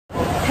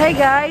Hey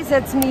guys,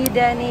 it's me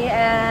Denny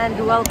and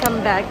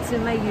welcome back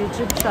to my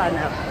YouTube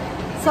channel.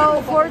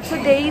 So for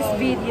today's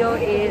video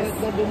is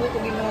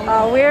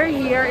we're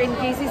here in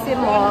KCC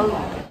Mall.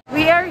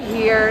 We are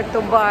here to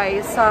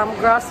buy some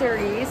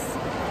groceries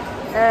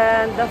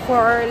and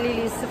for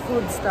Lily's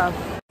food stuff.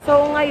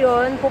 So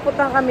ngayon,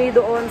 pupunta kami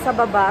doon sa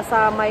baba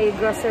sa may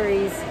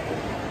groceries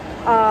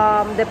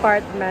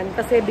department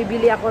kasi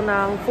bibili ako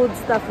ng food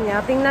stuff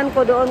niya. Tingnan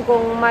ko doon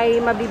kung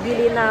may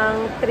mabibili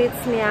ng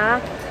treats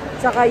niya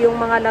tsaka yung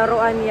mga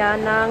laruan niya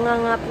na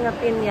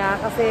ngangat-ngatin niya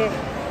kasi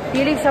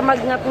hilig siya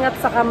magngat-ngat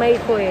sa kamay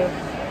ko eh.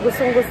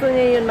 Gustong-gusto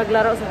niya yun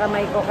maglaro sa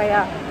kamay ko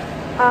kaya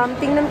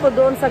tingnan ko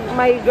doon sa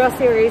may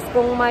groceries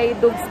kung may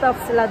dog stuff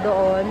sila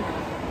doon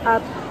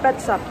at pet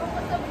shop.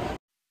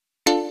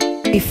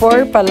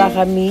 Before pala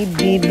kami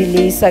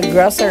bibili sa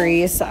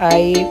groceries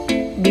ay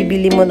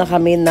bibili muna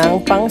kami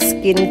ng pang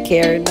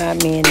skincare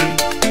namin.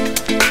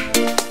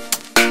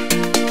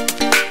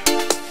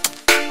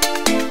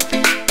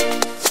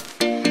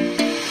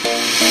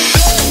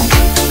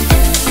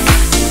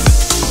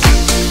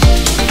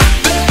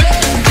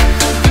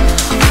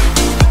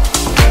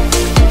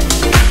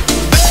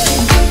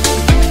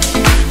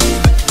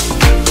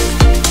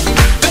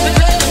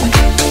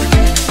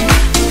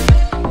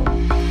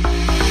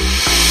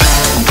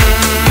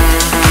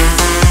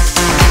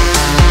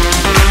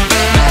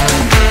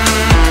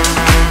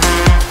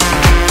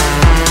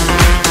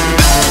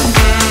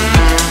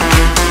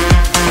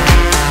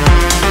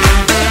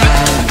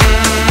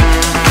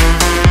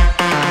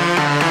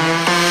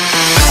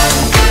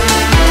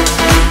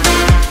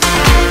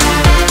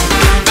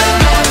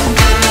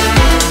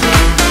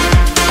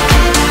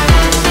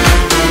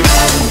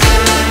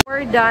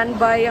 Done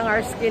buying our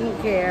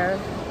skincare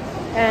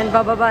and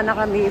bababa na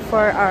kami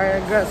for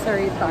our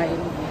grocery time.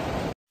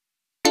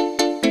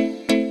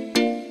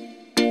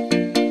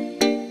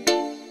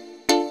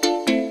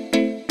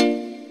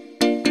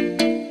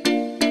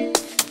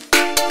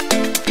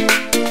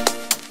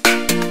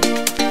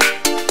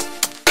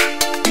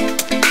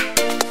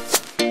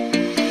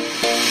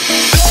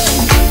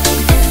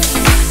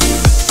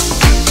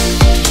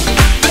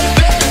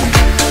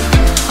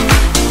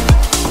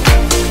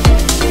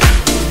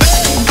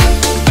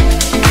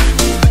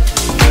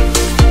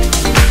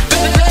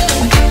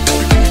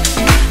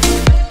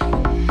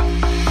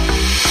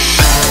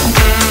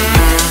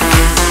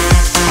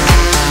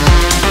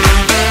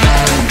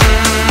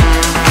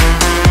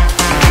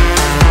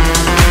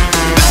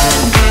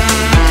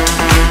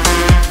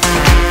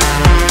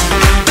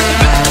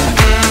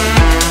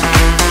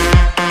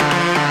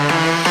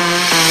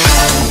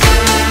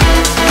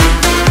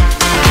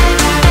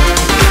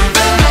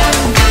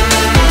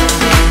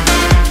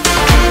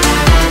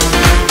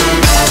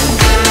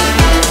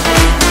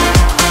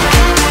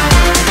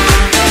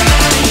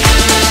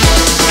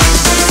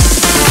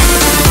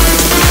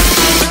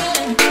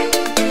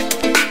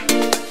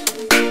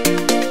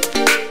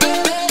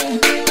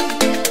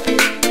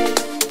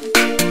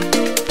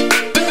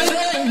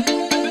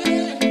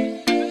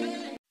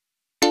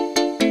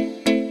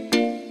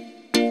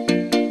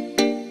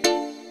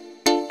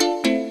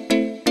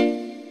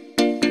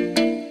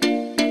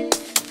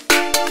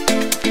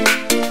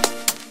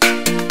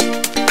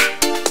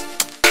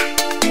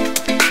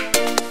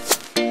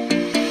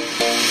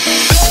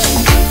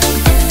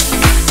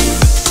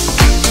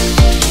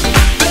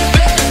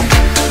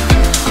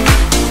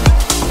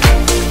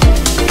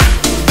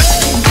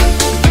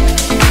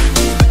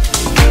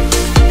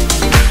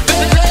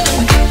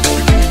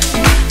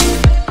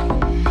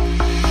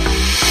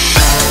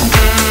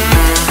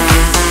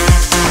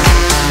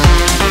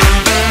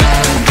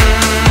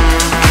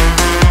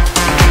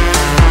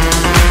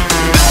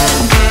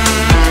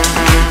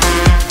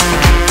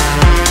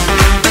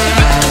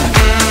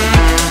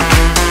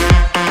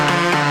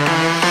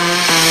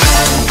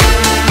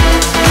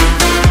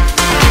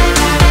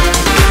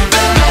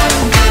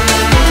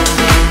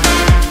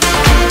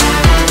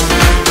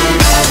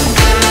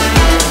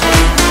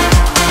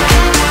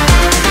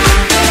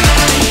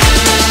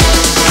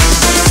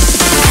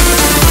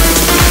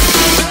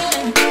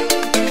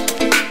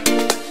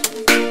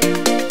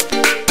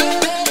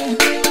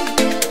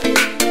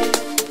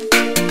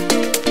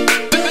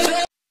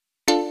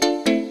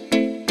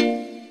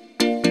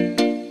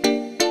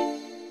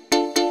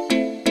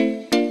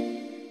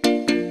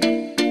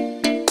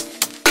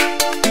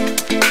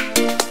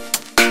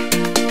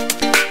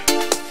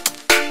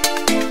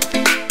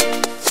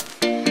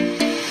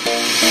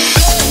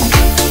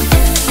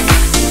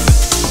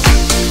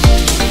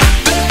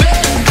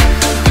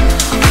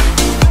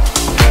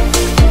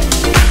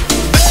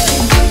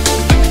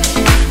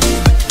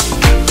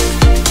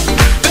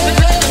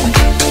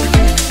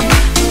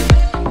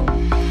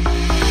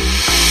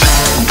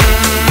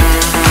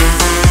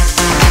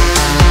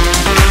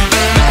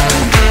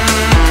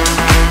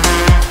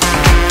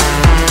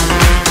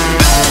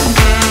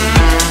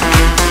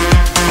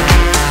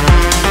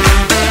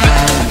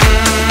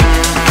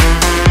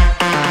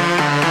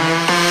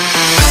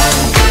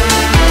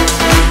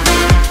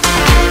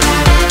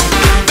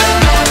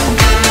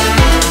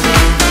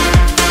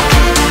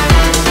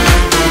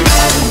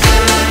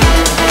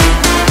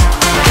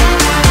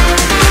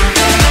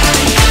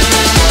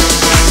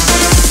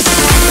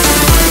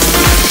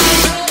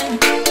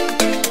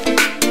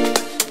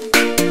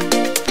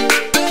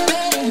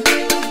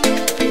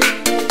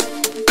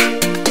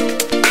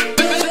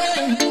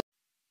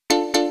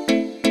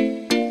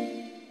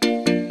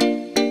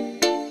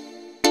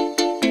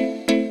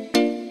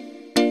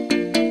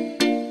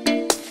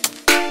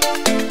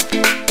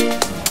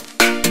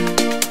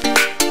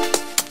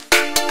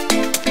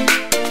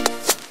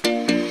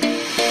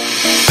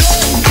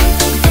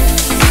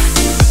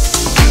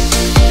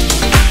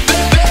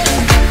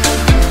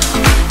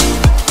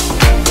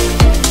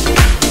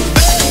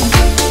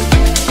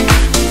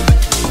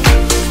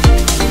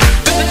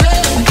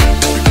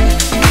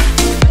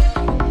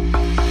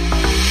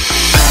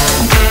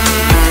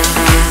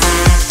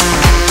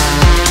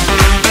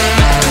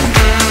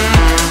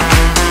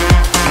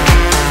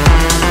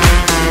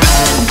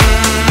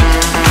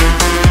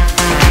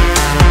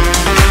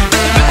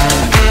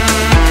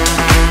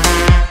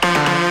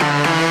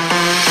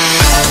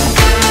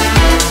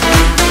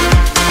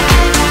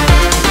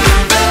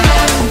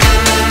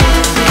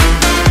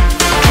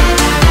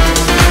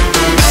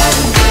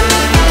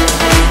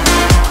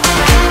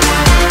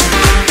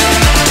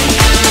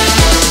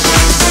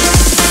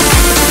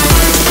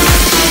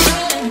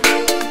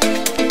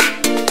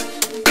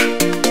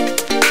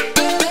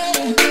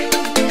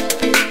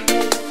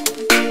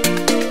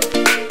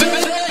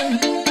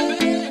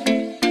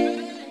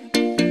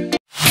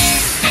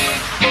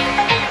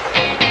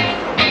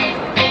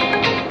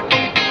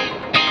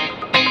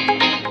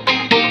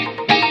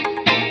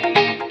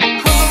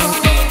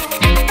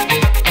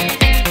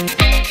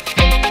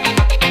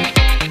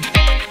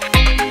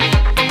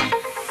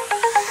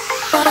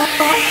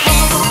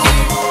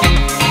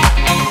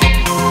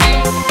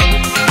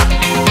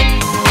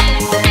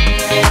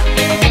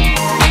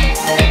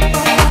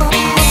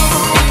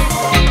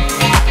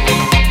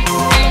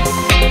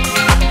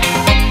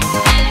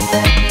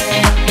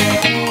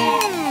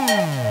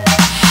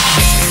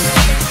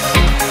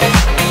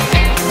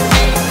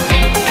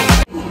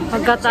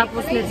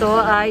 Pagkatapos nito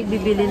ay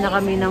bibili na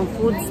kami ng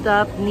food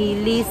stuff ni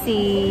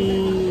Lissy.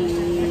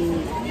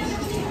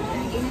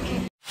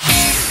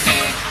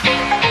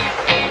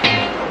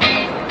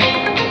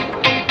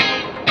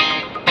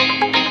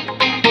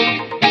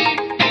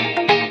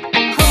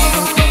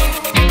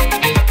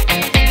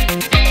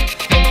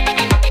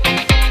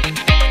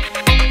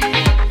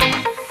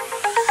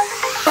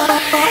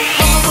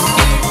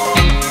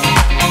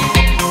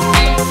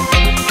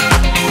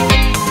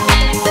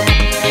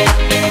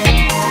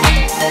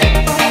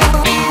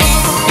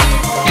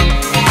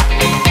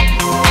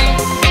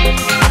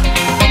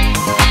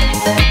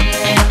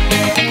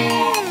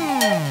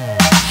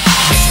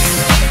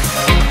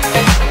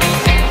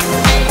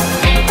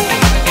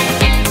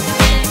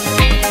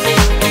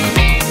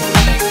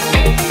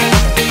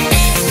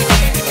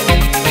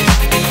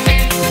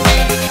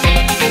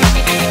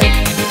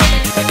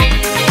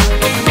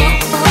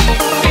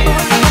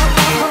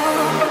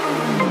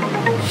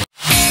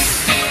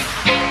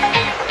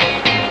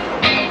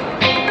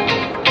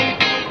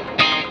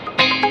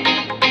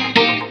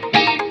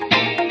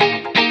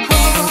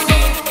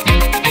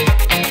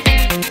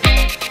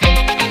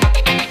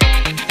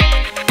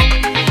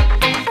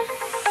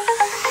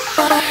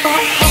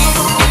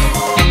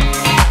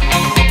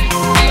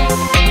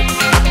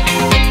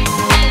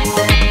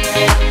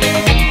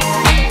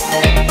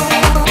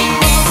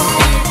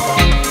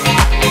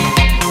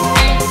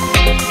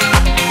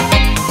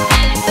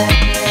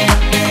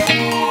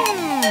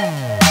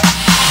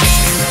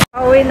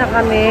 Pauwi na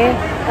kami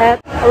at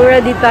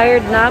already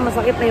tired na.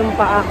 Masakit na yung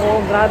paa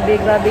ko. Grabe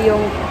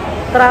yung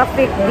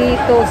traffic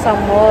dito sa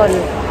mall.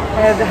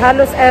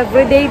 Halos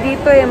everyday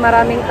dito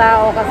maraming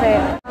tao kasi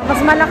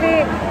mas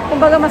malaki,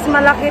 kumbaga mas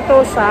malaki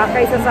to siya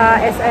kaysa sa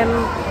SM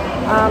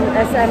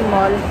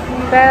Mall.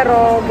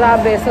 Pero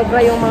grabe, sobra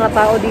yung mga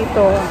tao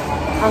dito.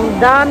 Ang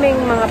daming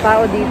mga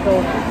tao dito.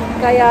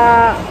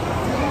 Kaya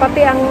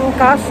pati ang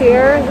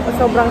cashier,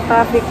 sobrang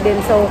traffic din.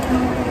 So,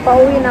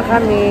 pauwi na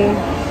kami.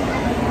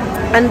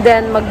 And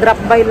then, mag-drop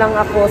by lang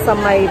ako sa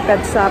may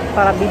pet shop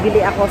para bibili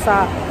ako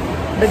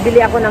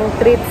ng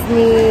treats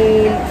ni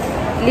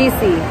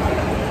Lissy.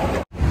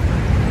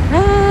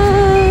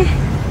 Hi!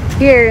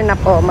 Here na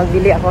po,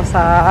 magbili ako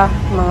sa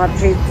mga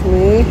treats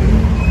ni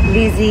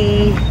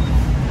Lissy.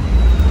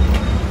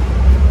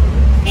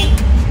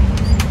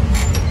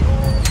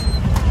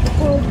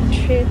 Food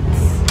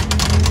treats.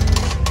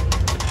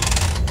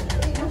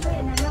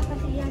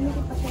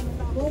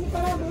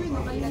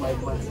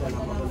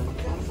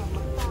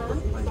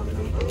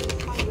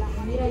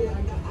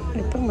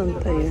 Ito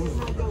manta yun.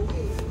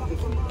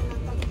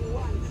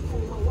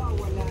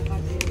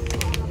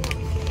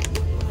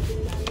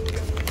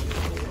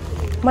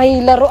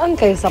 May laruan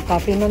kayo sa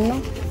puppy nun, no?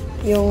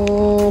 Yung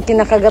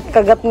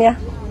kinakagat-kagat niya.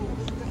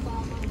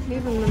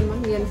 Meron naman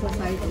yan sa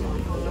side.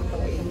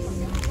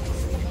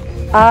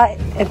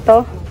 Ito.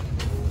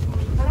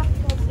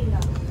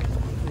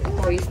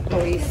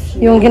 Toys.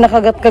 Yung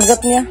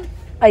kinakagat-kagat niya.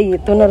 Ay,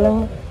 ito na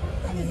lang.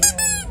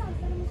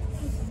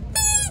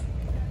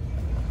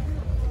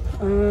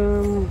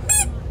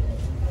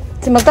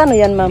 Magkano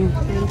yan, ma'am?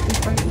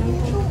 25 lang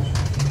po.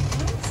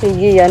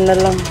 Sige, yan na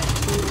lang.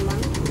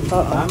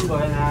 Oo. Ma'am, go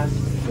and ask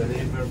the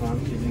neighbor, ma'am,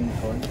 giving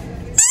phone.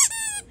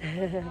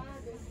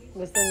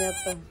 Gusto niya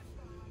to.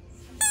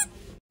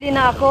 Hindi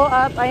na ako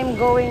at I'm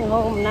going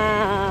home na.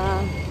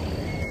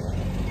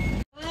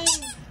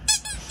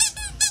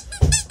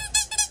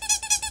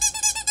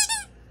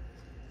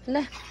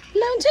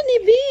 Lang dyan,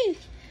 Ibi.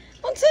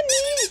 Ang saan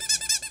ni?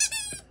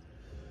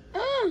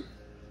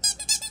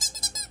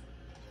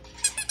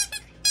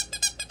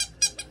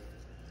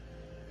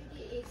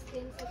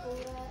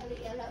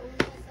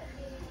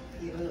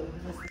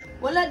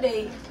 Wala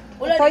day.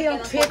 Ito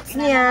yung treats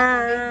niya.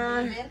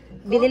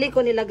 Binili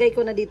ko, nilagay ko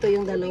na dito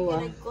yung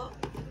dalawa.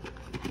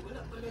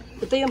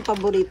 Ito yung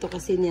paborito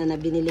kasi niya na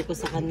binili ko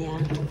sa kanya.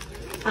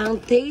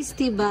 Ang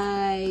Tasty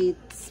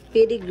Bites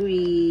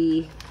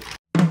Pedigree.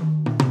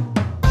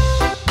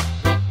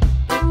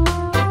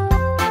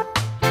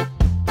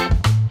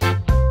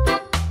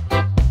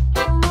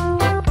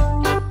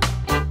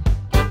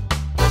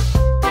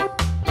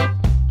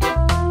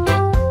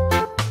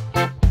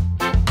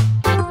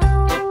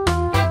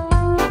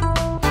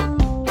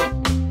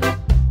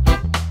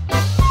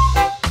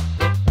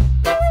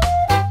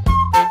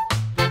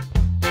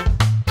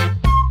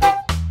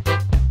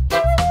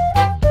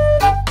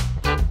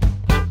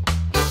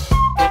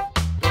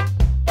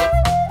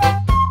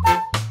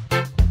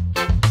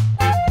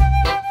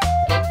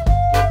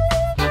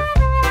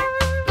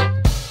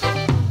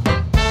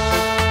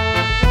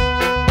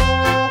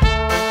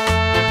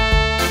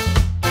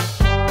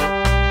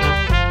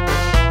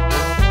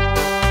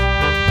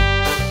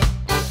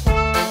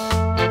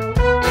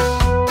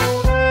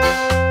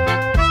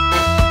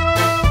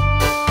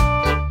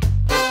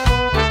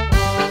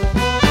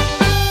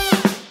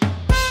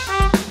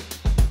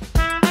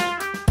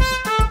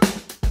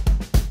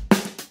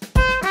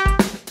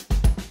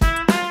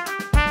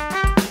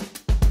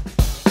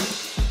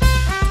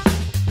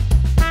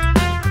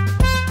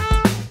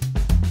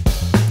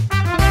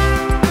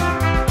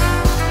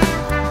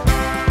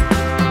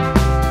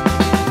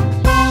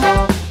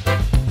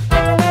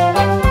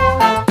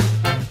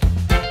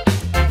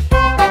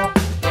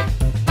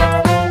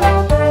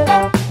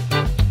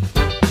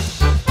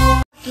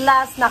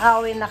 last,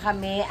 nakauwi na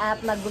kami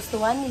at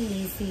nagustuhan ni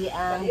Lissy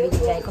ang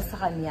binigay ko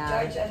sa kanya.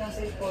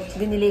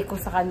 Binili ko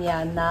sa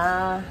kanya na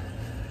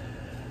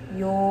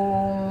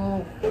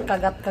yung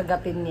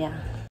kagat-kagatin niya.